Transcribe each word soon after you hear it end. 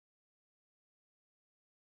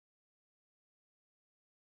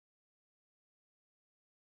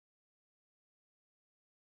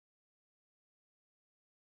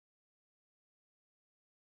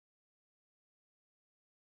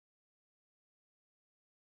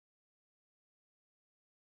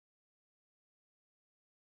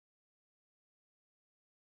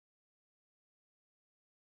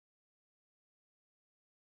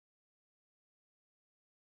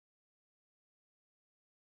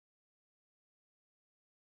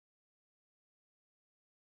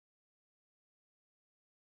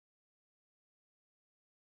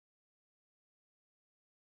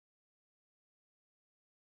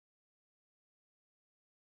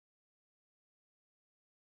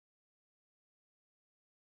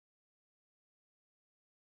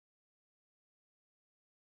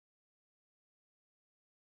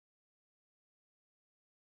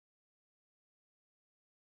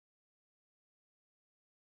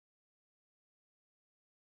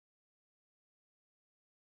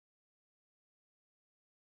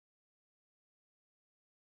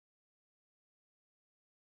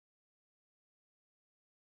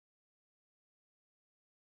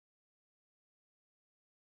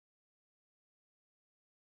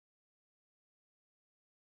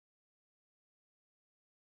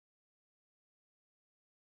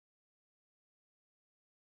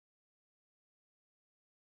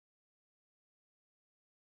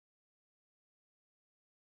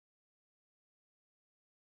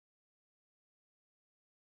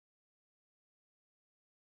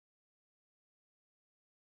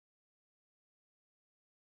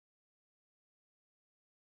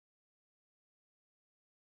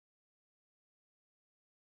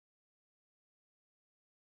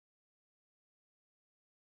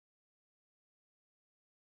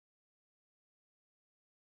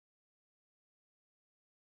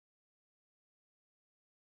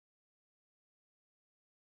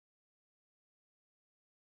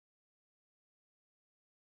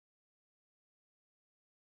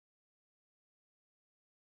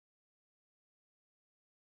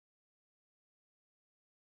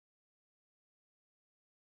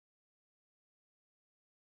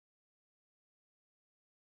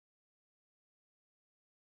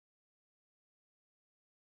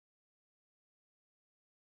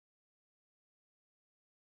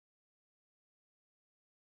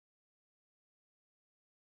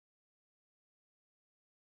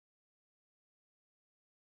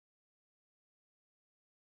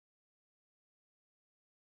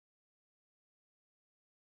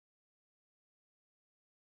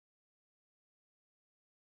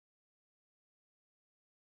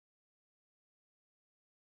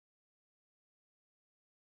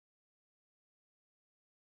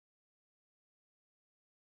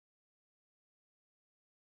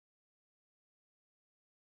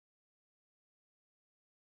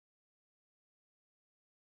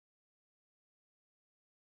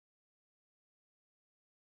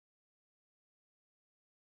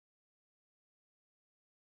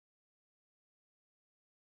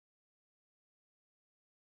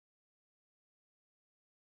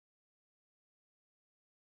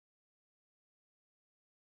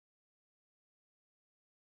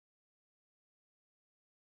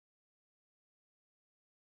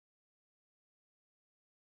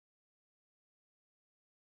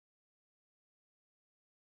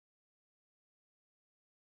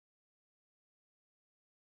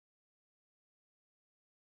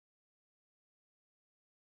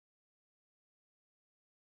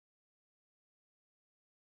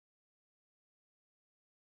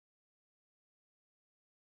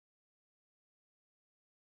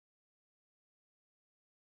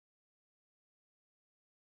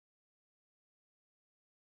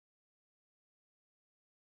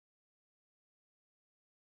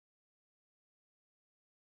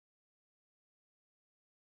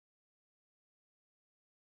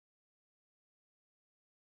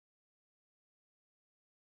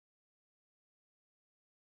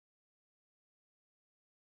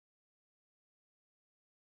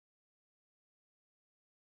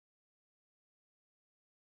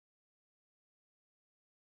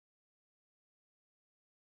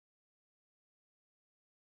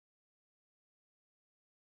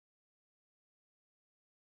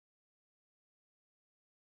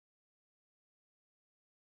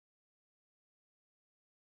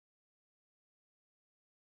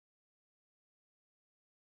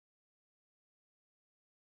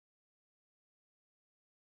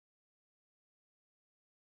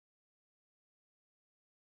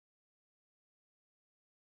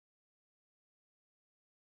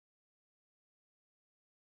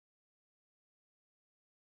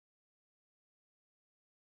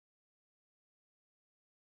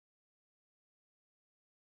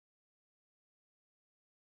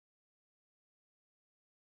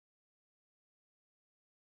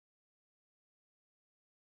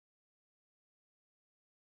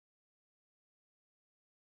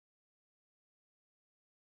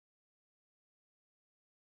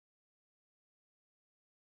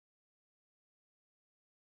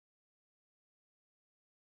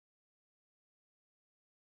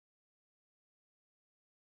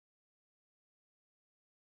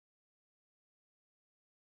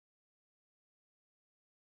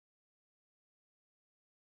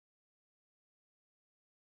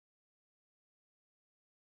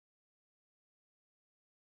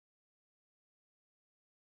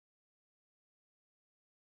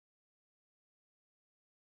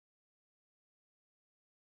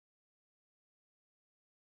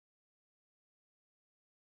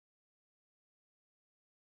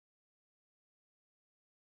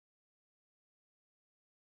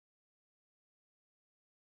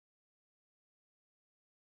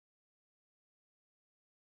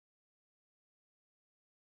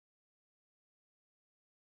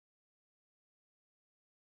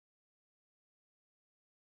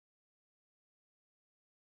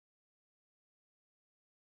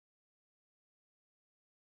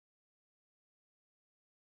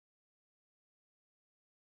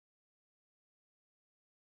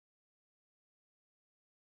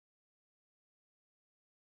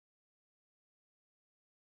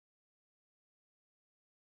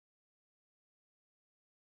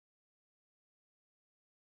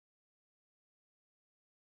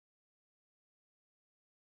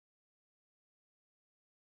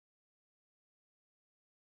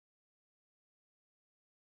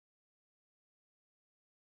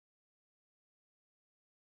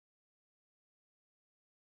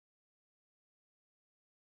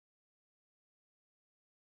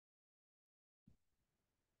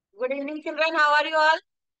Good evening, children. How are you all?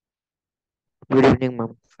 Good evening,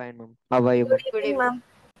 ma'am. Fine, ma'am. How are you, Good ma'am? Good evening, evening. ma'am.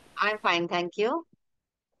 I'm fine, thank you.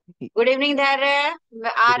 Y- Good evening, Dharya, Good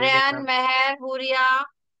evening, Aryan, ma'am. Meher, Huria,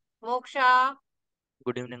 Moksha.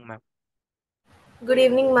 Good evening, ma'am. Good Good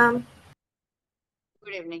evening. evening, ma'am.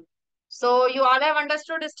 Good evening. So you all have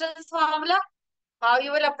understood distance formula? How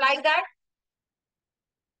you will apply that,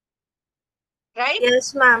 right?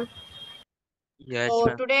 Yes, ma'am. Yes, So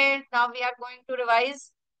ma'am. today, now we are going to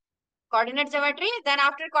revise coordinate geometry. Then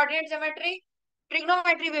after coordinate geometry,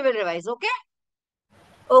 trigonometry we will revise. Okay?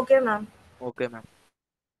 Okay, ma'am. Okay, ma'am.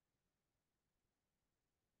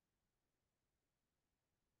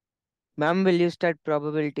 Ma'am, will you start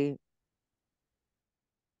probability?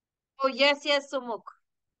 Oh yes, yes, Sumukh.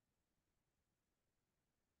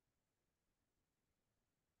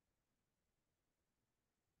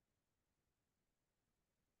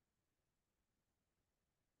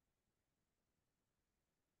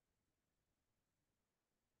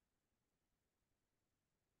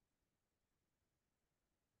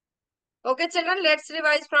 Okay, children, let's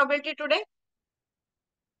revise probability today.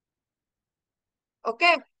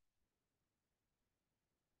 Okay.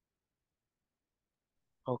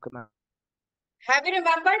 Okay, ma'am. Have you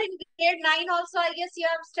remembered in grade 9 also, I guess you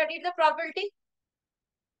have studied the probability?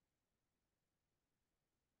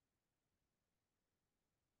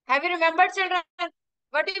 Have you remembered, children?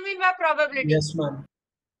 What do you mean by probability? Yes, ma'am.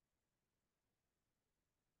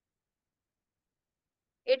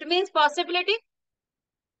 It means possibility.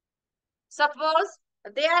 Suppose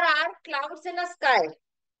there are clouds in the sky.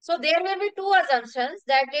 So there will be two assumptions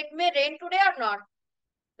that it may rain today or not,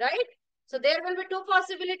 right? So there will be two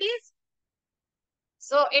possibilities.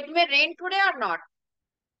 So it may rain today or not.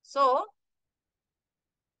 So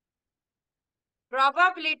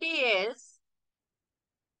probability is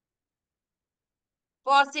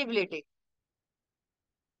possibility.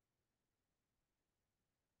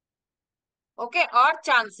 Okay, or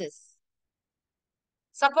chances.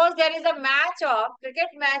 Suppose there is a cricket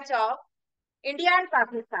match of India and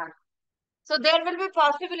Pakistan. So there will be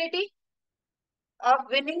possibility of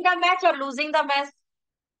winning the match or losing the match,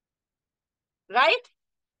 right?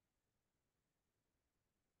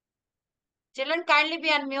 Children, kindly be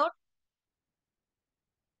unmute.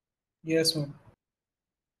 Yes, ma'am.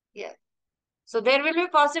 Yes. So there will be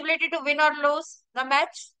possibility to win or lose the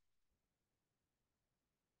match.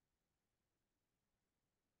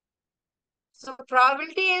 So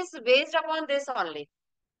probability is based upon this only.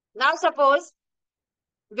 Now suppose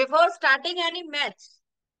before starting any match,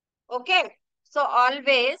 okay, so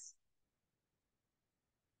always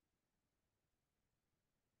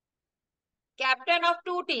captain of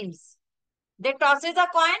two teams, they tosses a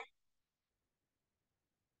coin,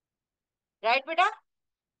 right, beta?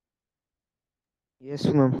 Yes,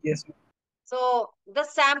 ma'am. Yes, ma'am. So the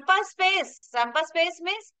sample space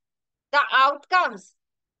means the outcomes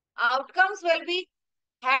will be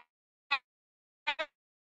head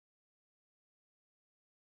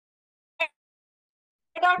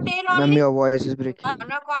or tail Ma'am, only. your voice is breaking. Head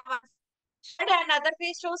and other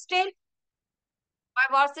face shows tail.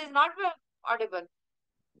 My voice is not audible.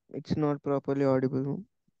 It's not properly audible, ma'am.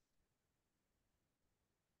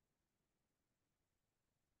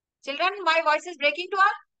 Children, my voice is breaking to all.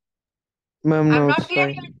 Ma'am, I'm now not it's clear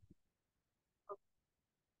yet. fine.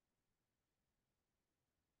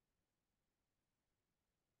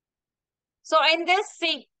 So in this,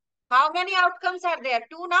 see, how many outcomes are there?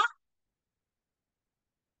 Two now?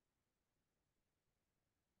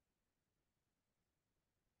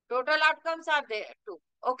 Total outcomes are there, two.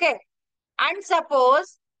 Okay. And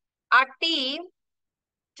suppose a team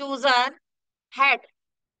chosen head.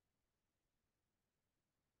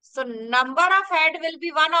 So number of head will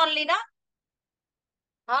be one only, na?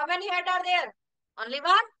 How many head are there? Only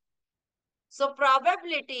one. So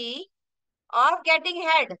probability of getting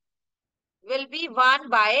head will be 1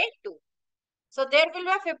 by 2. So there will be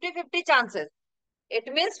a 50-50 chances.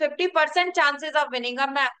 It means 50% chances of winning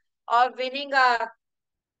a match or winning a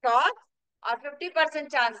toss or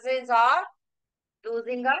 50% chances of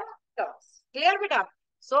losing a toss. Clear, beta?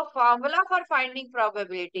 So formula for finding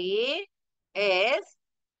probability is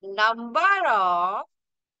number of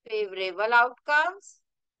favorable outcomes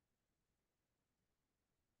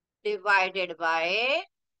divided by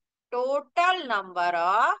total number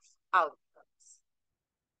of outcomes.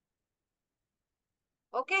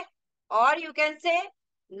 Okay. Or you can say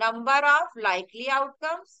number of likely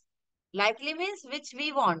outcomes. Likely means which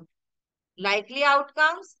we want. Likely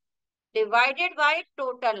outcomes divided by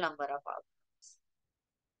total number of outcomes.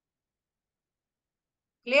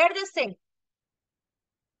 Clear this thing?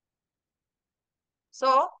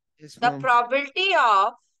 So Yes, the ma'am. probability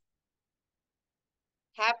of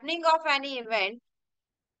happening of any event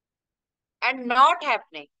and not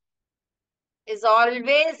happening is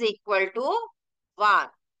always equal to 1.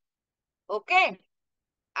 Okay?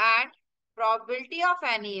 And probability of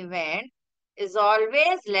any event is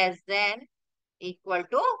always less than equal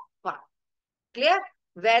to 1. Clear?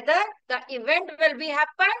 Whether the event will be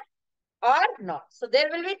happen or not. So there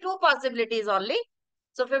will be two possibilities only.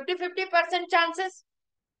 So 50-50% chances.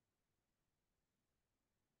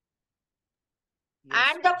 Yes,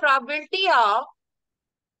 And the ma'am. probability of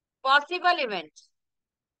possible event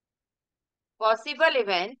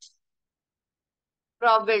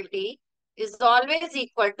probability is always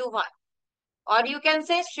equal to 1. Or you can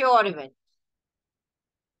say sure event.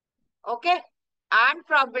 Okay? And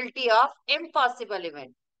probability of impossible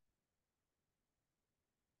event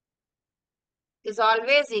is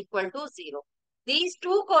always equal to 0. These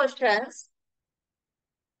two questions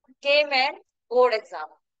came in board exam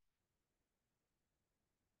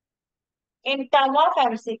in term of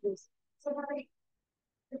MCQs.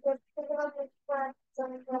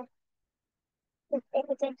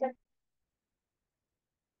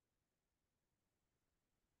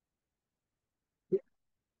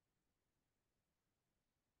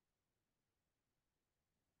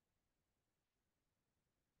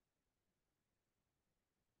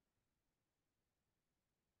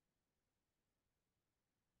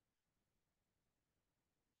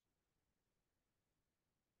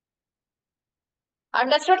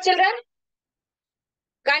 Understood, children?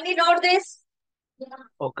 Kindly note this.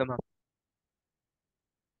 Okay, ma'am.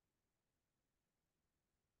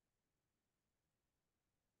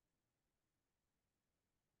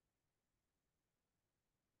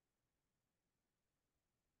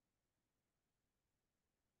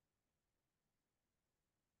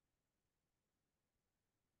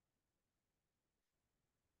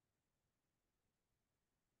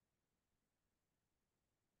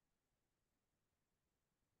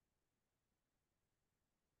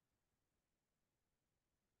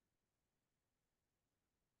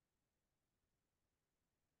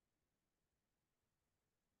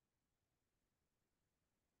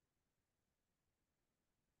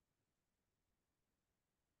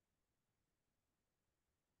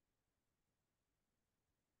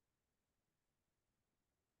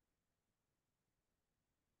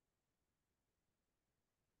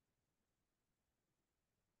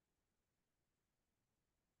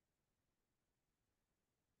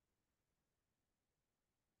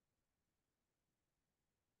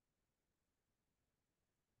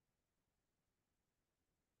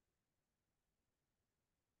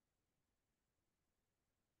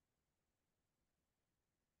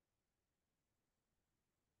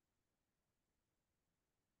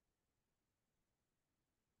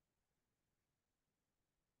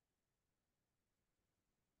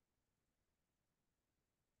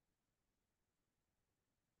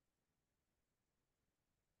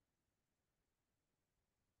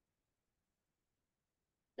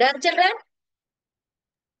 Done, children?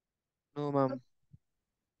 No, ma'am.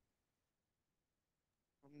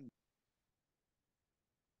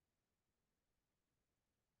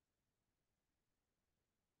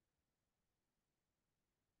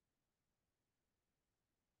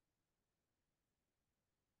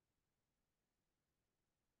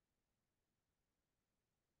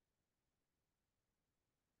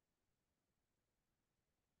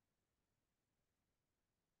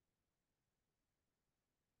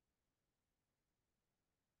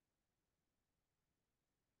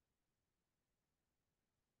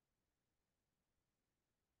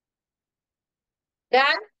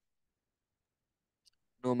 Done?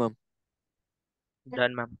 No, ma'am.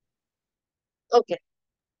 Done, ma'am. Okay.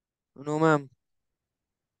 No, ma'am.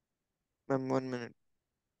 Ma'am, 1 minute.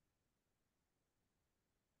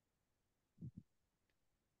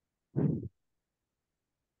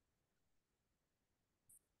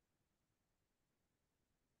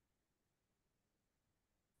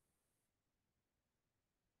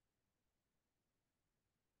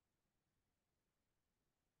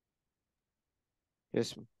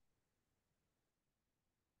 Yes, ma'am.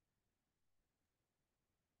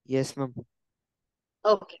 Yes, ma'am.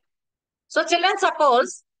 Okay. So children,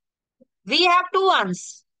 suppose we have two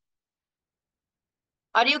ones,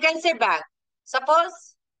 or you can say bag.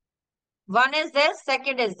 Suppose one is this,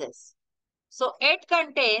 second is this. So it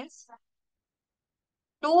contains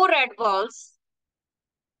two red balls,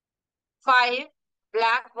 5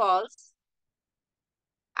 black balls,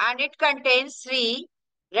 and it contains 3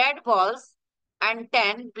 red balls and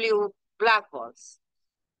 10 black balls.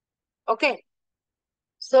 Okay.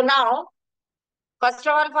 So now, first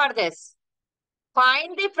of all, for this,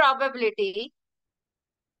 find the probability.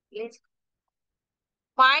 Please.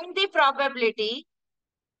 Find the probability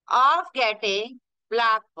of getting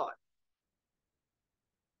black ball.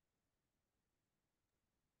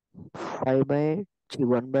 5 by 8,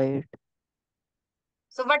 1 by 8.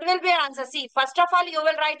 So what will be your answer? See, first of all, you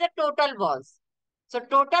will write the total balls. So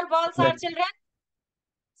total balls are, children,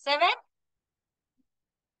 7.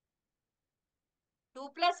 2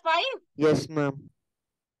 plus 5. Yes, ma'am.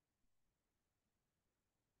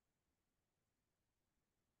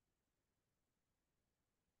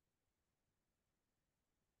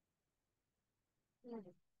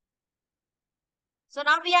 So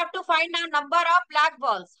now we have to find now number of black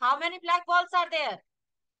balls. How many black balls are there?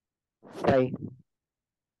 5.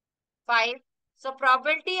 5. So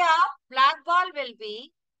probability of black ball will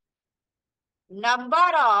be number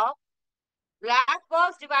of black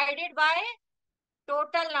balls divided by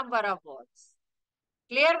total number of balls.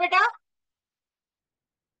 Clear, beta?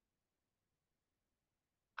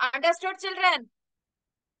 Understood, children?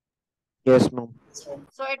 Yes, ma'am.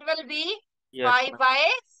 So it will be Yes, 5 ma'am. by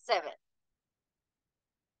 7.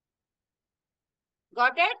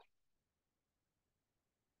 Got it?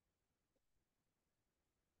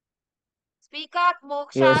 Speak up,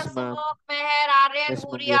 Moksha, Yes, ma'am. Sumok, Meher, Aryan, Yes,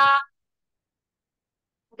 ma'am. Huria,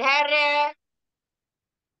 Dhairya.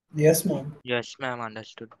 Yes, ma'am. Yes, ma'am.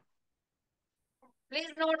 Understood.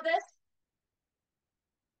 Please note this.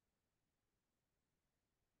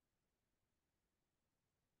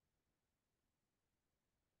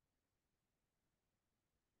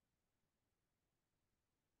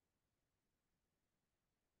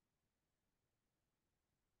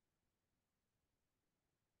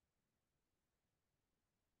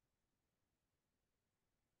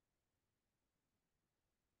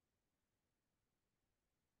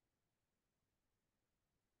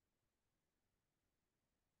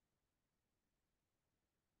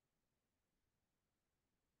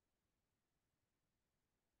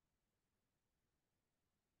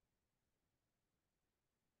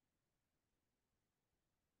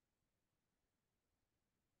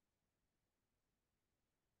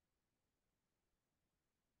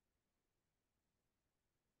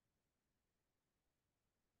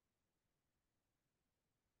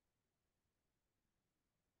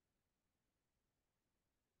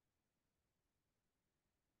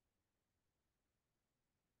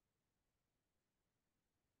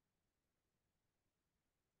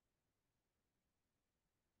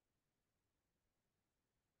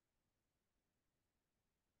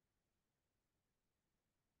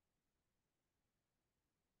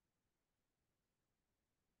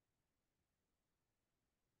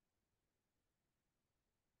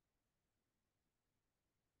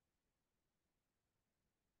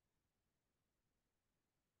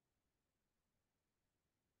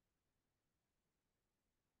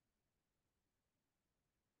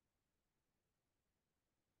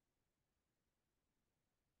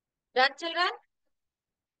 Done, children?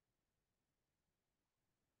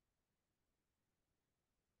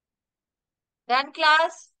 Done,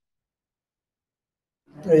 class?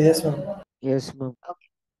 Yes, ma'am. Yes, ma'am. Okay.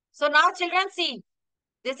 So now, children, see.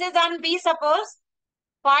 This is on B, suppose.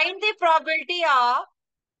 Find the probability of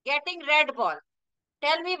getting red ball.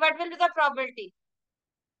 Tell me what will be the probability?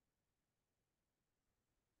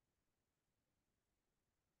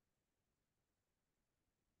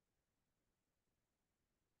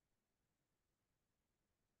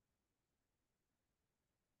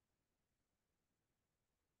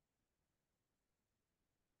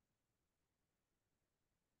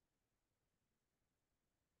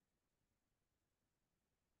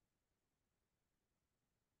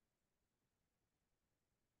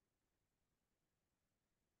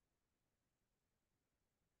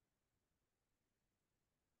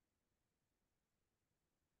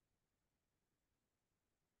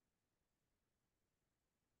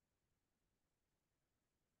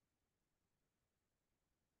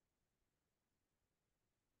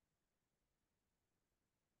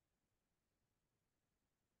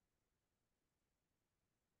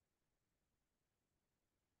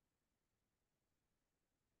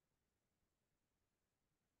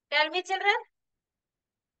 Tell me, children.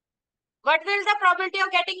 What will the probability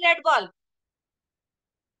of getting red ball?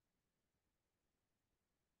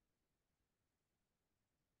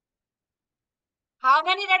 How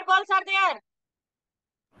many red balls are there?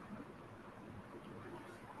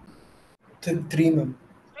 3, ma'am.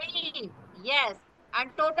 3. Yes. And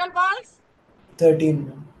total balls? 13,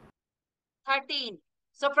 ma'am. 13.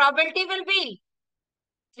 So probability will be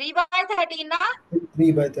 3 by 13, na?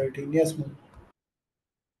 3 by 13. Yes, ma'am.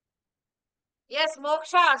 Yes,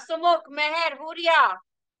 Moksha, Sumuk, Meher, Huria,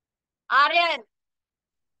 Aryan.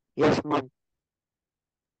 Yes, ma'am.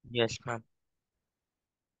 Yes, ma'am.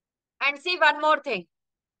 And see one more thing.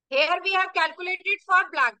 Here we have calculated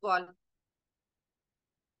for black ball.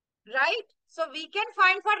 Right? So we can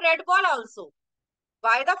find for red ball also.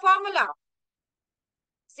 By the formula.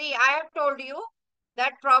 See, I have told you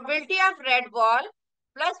that probability of red ball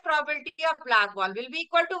plus probability of black ball will be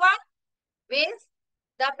equal to 1. Means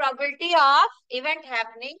the probability of event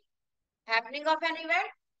happening of an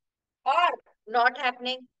event or not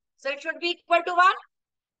happening. So it should be equal to 1.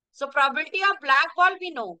 So probability of black ball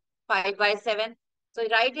we know 5 by 7. So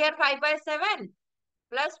right here 5 by 7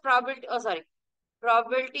 plus probability, oh sorry,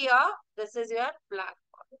 probability of, this is your black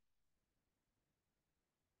ball.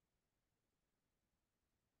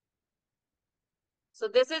 So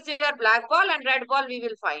this is your black ball and red ball we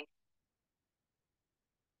will find.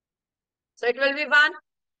 So it will be 1.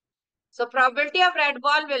 So probability of red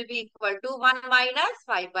ball will be equal to 1 minus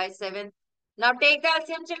 5 by 7. Now take the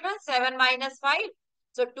LCM children, 7 minus 5.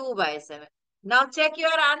 So 2 by 7. Now check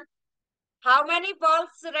your answer. How many balls,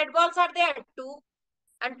 red balls are there? 2.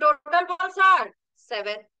 And total balls are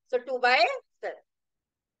 7. So 2 by 7.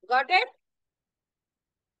 Got it?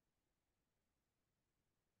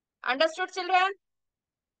 Understood children?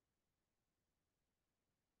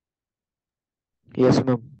 Yes,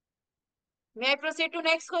 ma'am. May I proceed to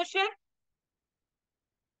next question?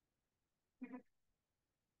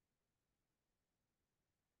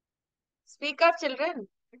 Speak up children.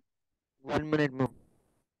 1 minute, ma'am.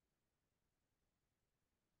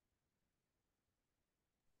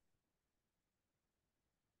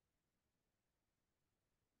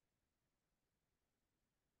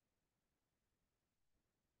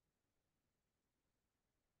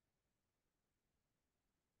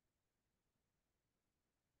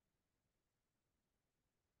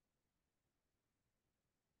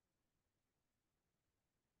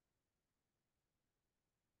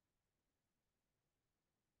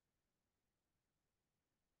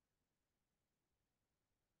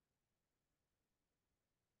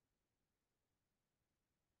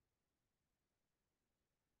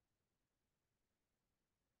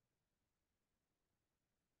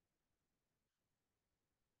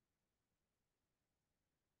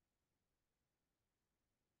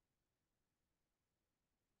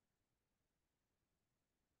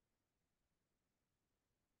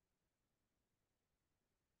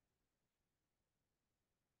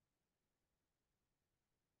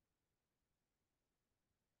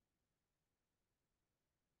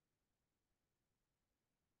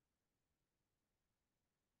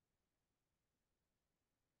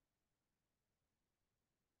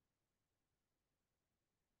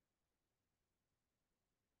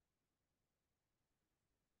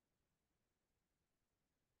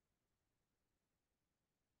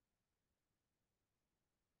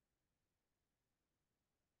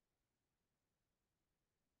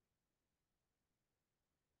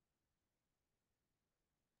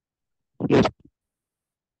 Yes.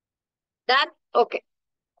 Done? Okay.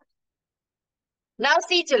 Now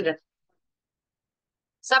see children.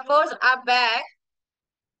 Suppose a bag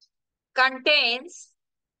contains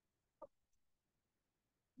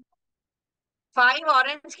 5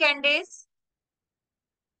 orange candies,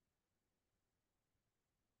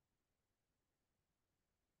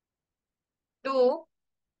 2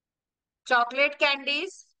 chocolate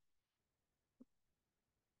candies,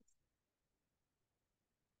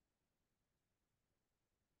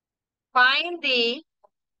 5 the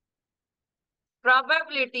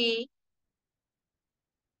probability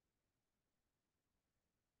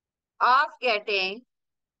of getting,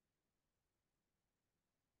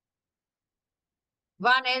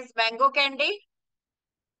 one is mango candy,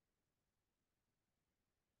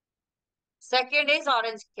 second is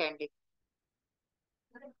orange candy.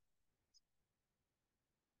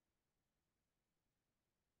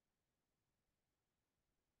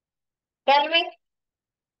 Tell me.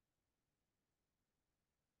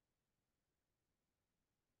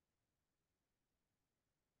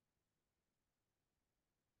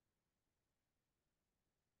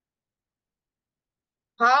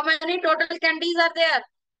 How many total candies are there?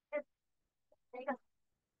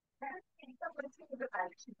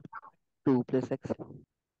 2 plus x.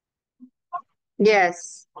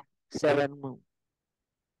 Yes. 7, ma'am.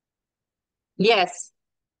 Yes.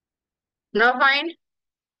 Now find.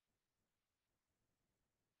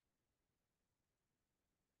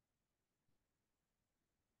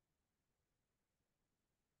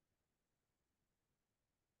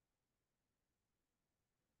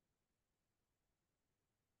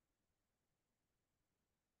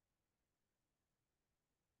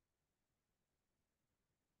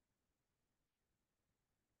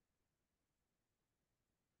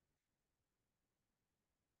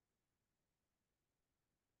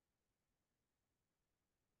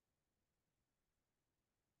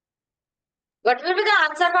 What will be the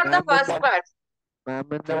answer for the Ma'am, in first the part? ma'am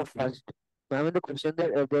in the first ma'am in the question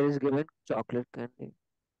there is given chocolate candy.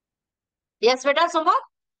 Yes, beta Suma.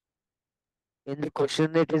 In the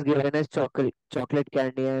question it is given as chocolate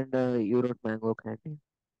candy and you wrote mango candy.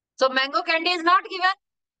 So mango candy is not given,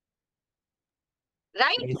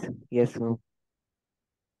 right? Yes, yes, ma'am.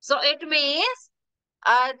 So it means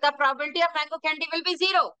the probability of mango candy will be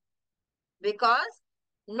 0 because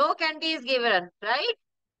no candy is given, right?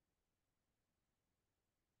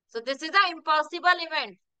 So this is an impossible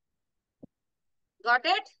event. Got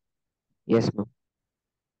it? Yes, ma'am.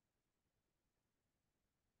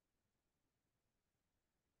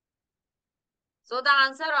 So the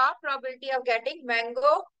answer of probability of getting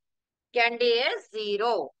mango candy is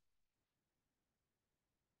 0.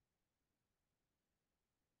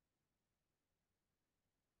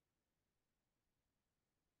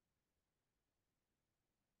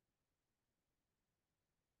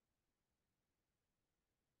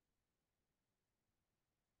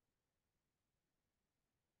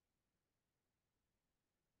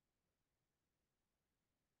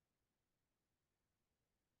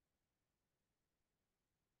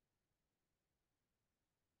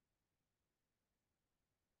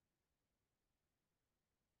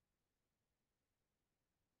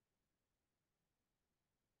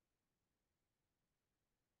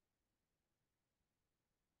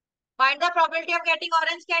 Find the probability of getting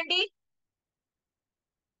orange candy.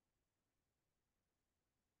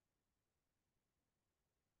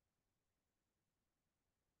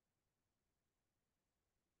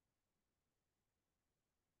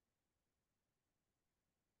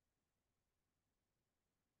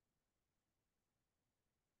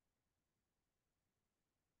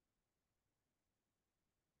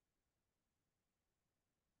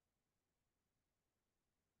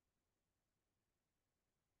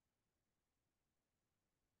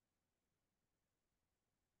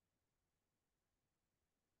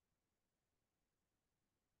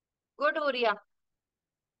 Good, Uria.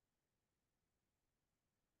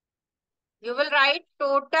 You will write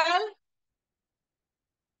total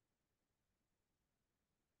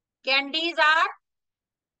candies are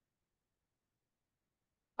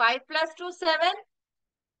 5 plus 2, 7.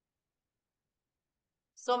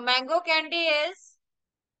 So mango candy is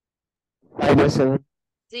 5 by 7.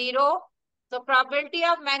 0. So probability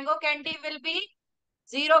of mango candy will be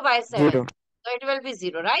 0 by 7. 0. So it will be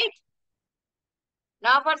 0, right?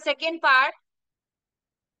 Now for second part,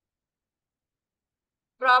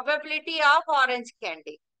 probability of orange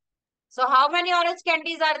candy. So how many orange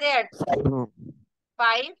candies are there? 5, ma'am.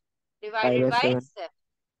 5 5 divided by by 7. 7.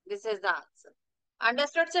 This is the answer.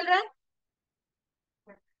 Understood, children?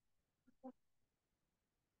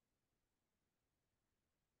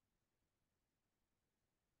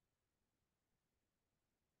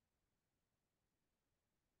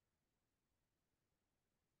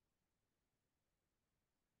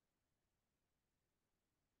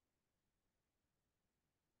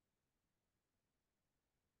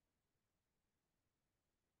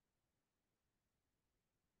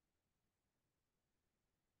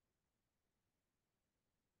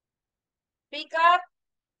 Speak up.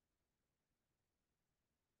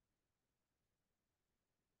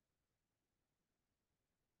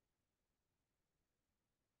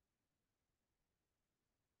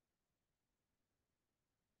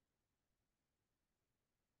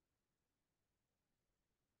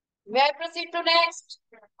 May I proceed to next?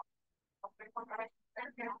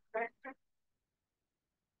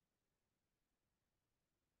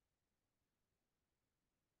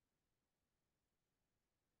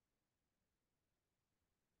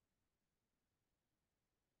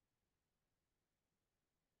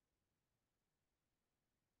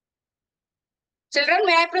 Children,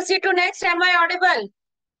 may I proceed to next? Am I audible?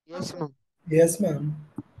 Yes, ma'am. Yes, ma'am.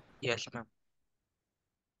 Yes, ma'am.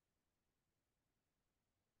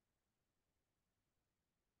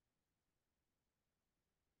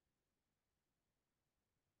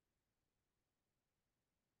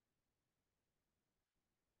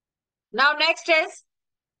 Now next is,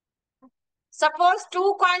 suppose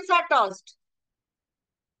 2 coins are tossed.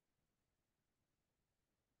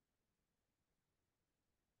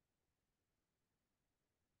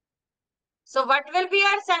 So what will be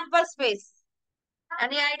our sample space?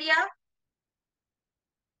 Any idea?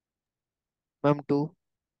 Ma'am, 2.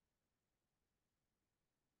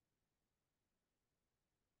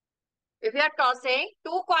 If you are tossing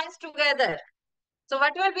 2 coins together, so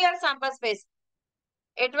what will be our sample space?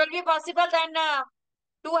 It will be possible then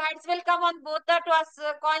 2 heads will come on both the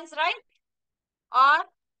coins, right? Or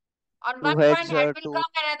on 2 one coin heads head or will 2 come,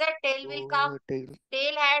 another tail will come, tail.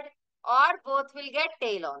 tail head, or both will get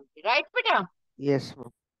tail only, right, beta? Yes,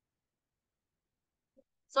 ma'am.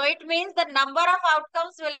 So it means the number of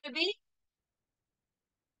outcomes will be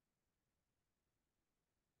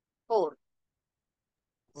 4.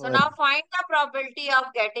 So now 1. find the probability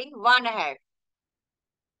of getting 1 head.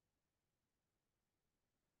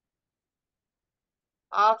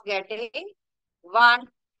 Of getting 1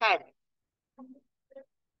 head.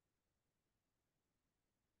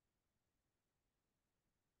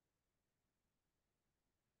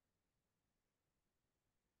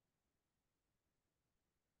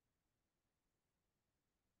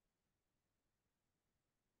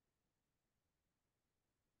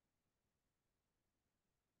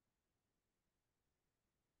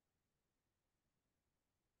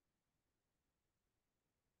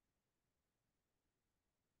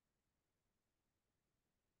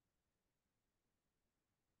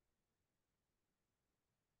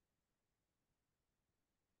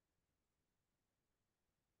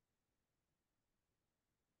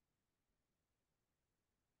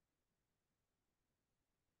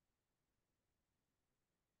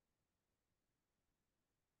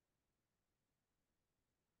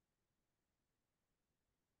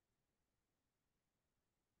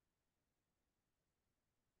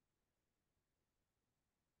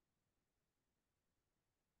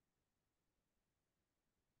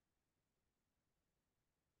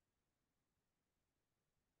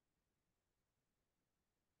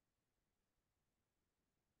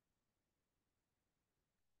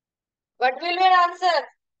 What will be your answer?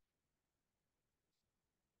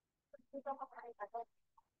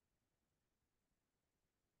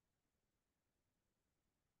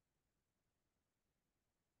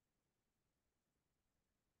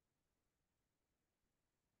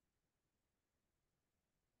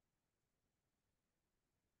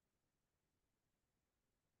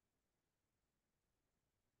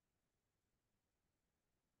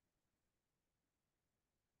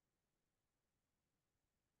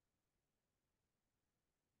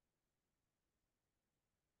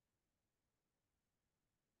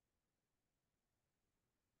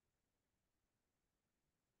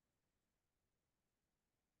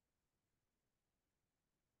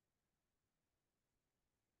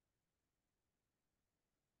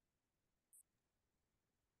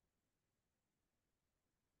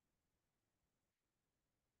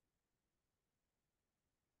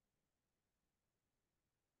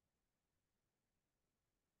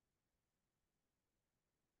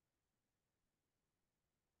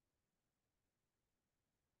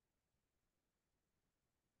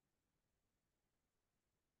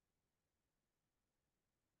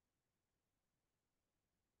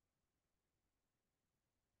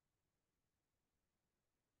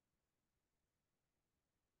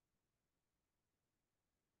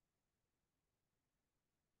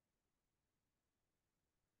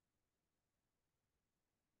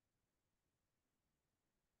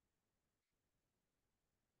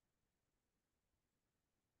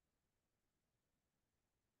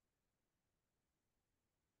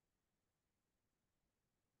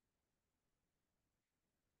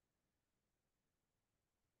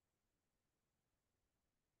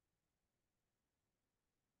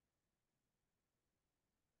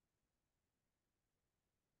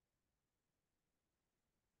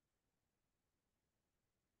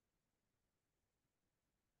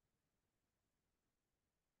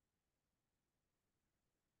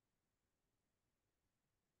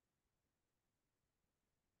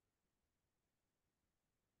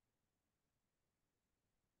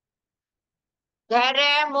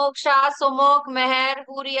 धैर्य, मोक्षा, सुमुख, मेहर,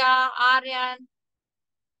 Huriya, Aryan.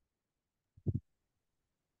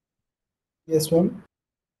 Yes, ma'am.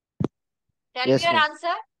 Tell me Yes, your ma'am.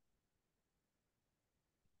 answer.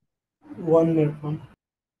 1 minute, ma'am.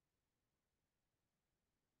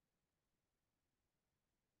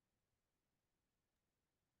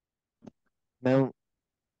 Ma'am,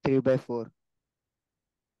 3/4.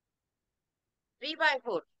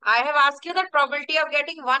 3/4. I have asked you the probability of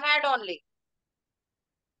getting 1 head only.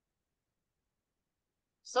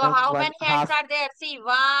 So Ma'am, how one many heads half are there? See,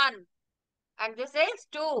 1. And this is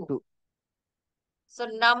 2. 2. So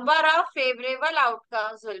number of favorable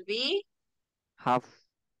outcomes will be Half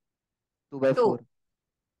 2/4. 2. No,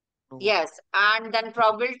 ma'am. Yes. And then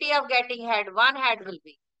probability of getting head, 1 head will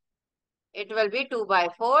be. It will be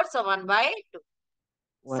 2/4. So 1/2.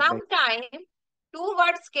 1/2. Sometime 2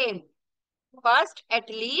 words came. First, at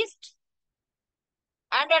least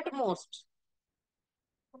and at most.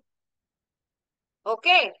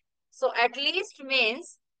 Okay. So at least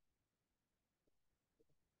means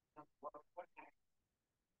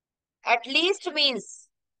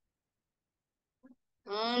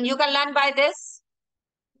you can learn by this.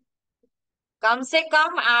 कम से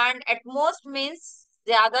कम and at most means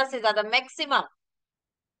ज्यादा से ज्यादा, maximum.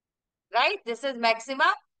 Right? This is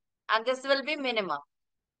maximum and this will be minimum.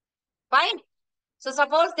 Fine. So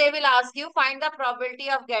suppose they will ask you find the probability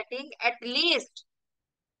of getting at least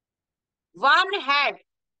one head.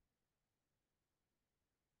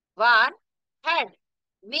 One head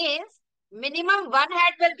means minimum one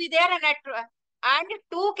head will be there and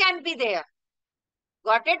two can be there.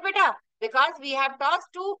 Got it, beta? Because we have tossed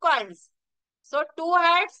two coins. So two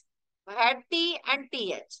heads, head T and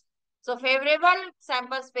TH. So favorable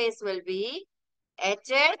sample space will be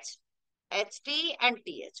HH, HT and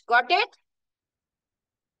TH. Got it?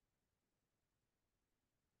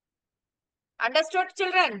 Understood,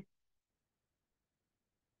 children?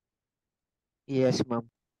 Yes, ma'am.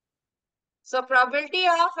 So probability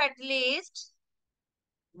of at least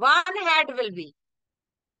one head will be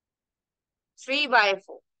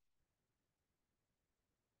 3/4.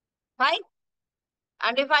 Fine?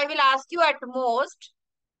 And if I will ask you at most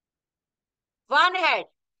one head,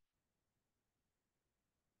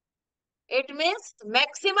 it means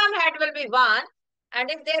maximum head will be one. And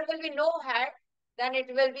if there will be no head, then it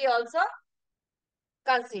will be also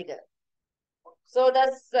considered. So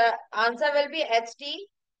the answer will be HT,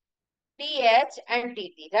 TH and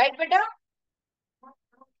TT. Right, beta?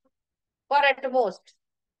 For at most.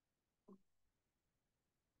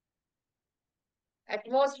 At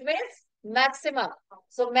most means maximum.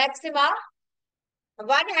 So maximum,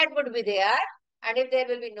 one head would be there. And if there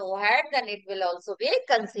will be no head, then it will also be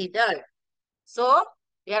considered. So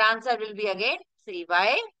your answer will be again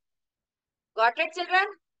 3/. Got it, children?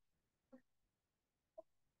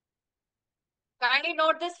 Kindly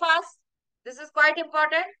note this fast. This is quite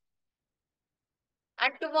important.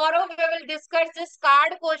 And tomorrow we will discuss this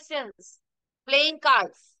card questions, playing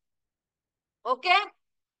cards. Okay?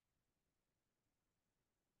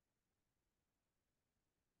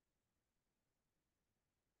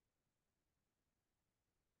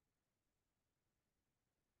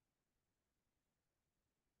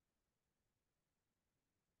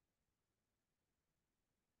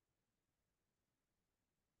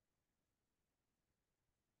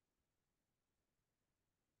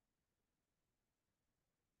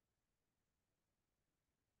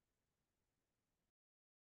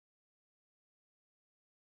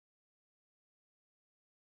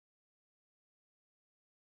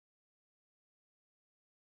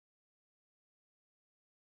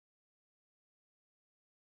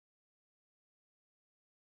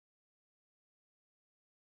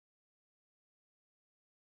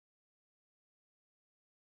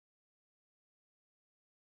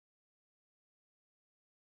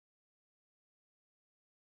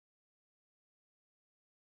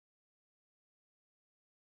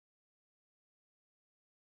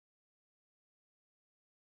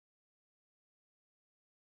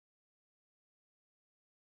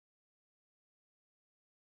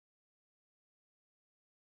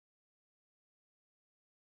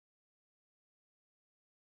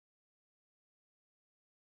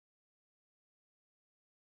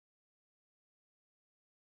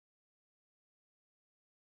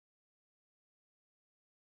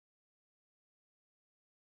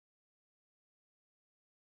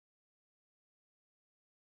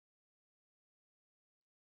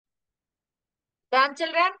 Done,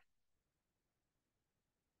 children?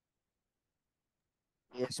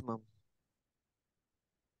 Yes, ma'am.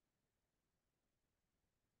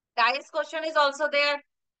 Dice question is also there.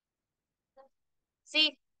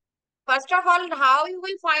 See, first of all, how you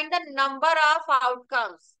will find the number of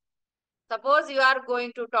outcomes. Suppose you are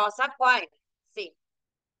going to toss a coin. See,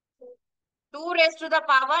 2 raised to the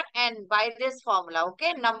power n by this formula.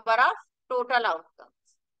 Okay, number of total outcomes.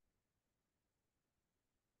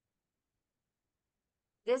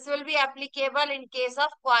 This will be applicable in case of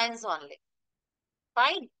coins only.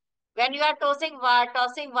 Fine. When you are tossing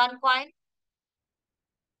one coin,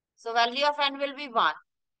 so value of n will be 1.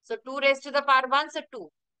 So 2 raised to the power 1, so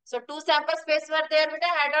 2. So 2 sample space were there with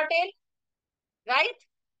a head or tail, right?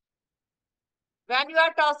 When you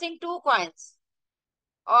are tossing 2 coins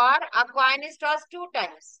or a coin is tossed 2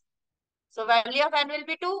 times, so value of n will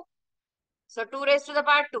be 2. So 2 raised to the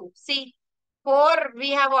power 2. See, 4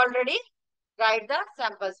 we have already write the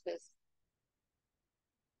sample space.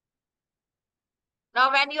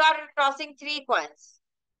 Now when you are tossing 3 coins,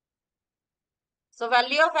 so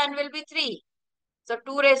value of n will be 3. So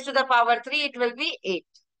 2 raised to the power 3, it will be 8.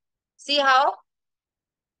 See how?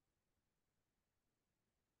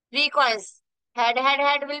 3 coins. Head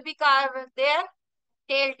will be there.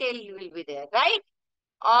 Tail will be there, right?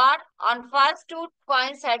 Or on first 2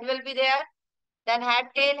 coins, head will be there. Then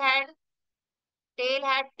tail,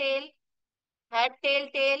 tail. Head, tail,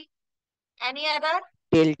 tail. Any other?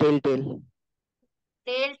 Tail, tail, tail.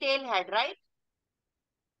 Tail, tail, head, right?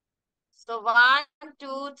 So 1,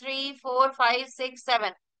 2, 3, 4, 5, 6,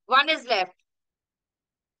 7. One is left.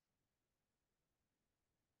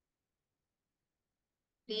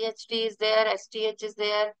 THT is there, STH is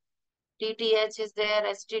there, TTH is there,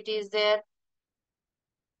 STT is there.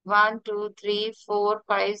 1, 2, 3, 4,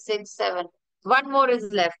 5, 6, 7. One more is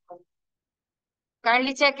left.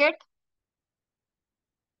 Kindly check it.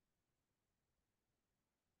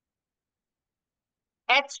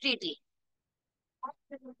 HTT.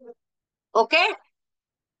 Okay.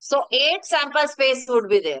 So 8 sample space would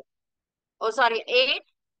be there. Oh, sorry, 8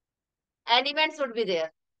 elements would be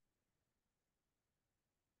there.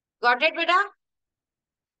 Got it, beta?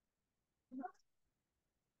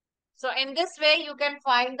 So in this way, you can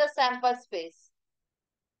find the sample space.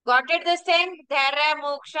 Got it this thing? Dharya,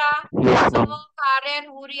 Moksha, Yes, ma'am. Sumuk, Karen,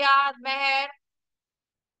 Huria, Meher.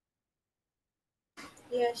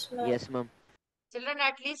 Yes, ma'am. Yes, ma'am. Children,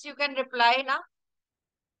 at least you can reply now.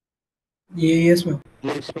 Yes, ma'am.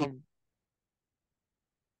 Yes, ma'am.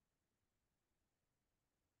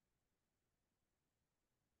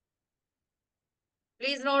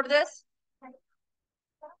 Please note this.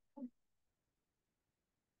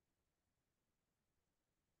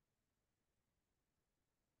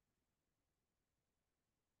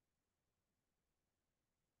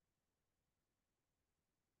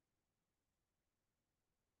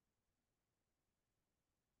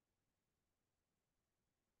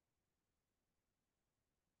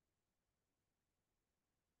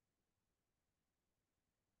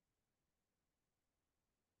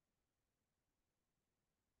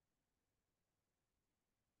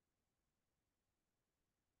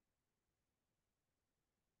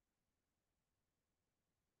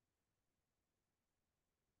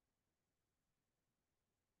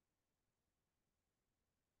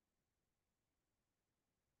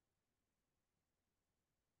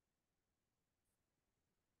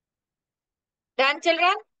 Done,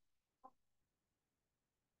 children?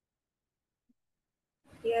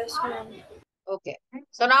 Yes, ma'am. Okay.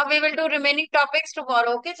 So now we will do remaining topics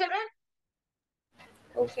tomorrow. Okay, children?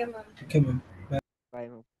 Okay, ma'am. Okay, ma'am. Bye,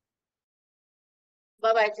 ma'am.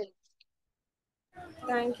 Bye-bye, children.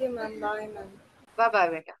 Thank you, ma'am. Bye, ma'am. Bye-bye,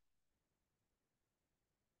 beta.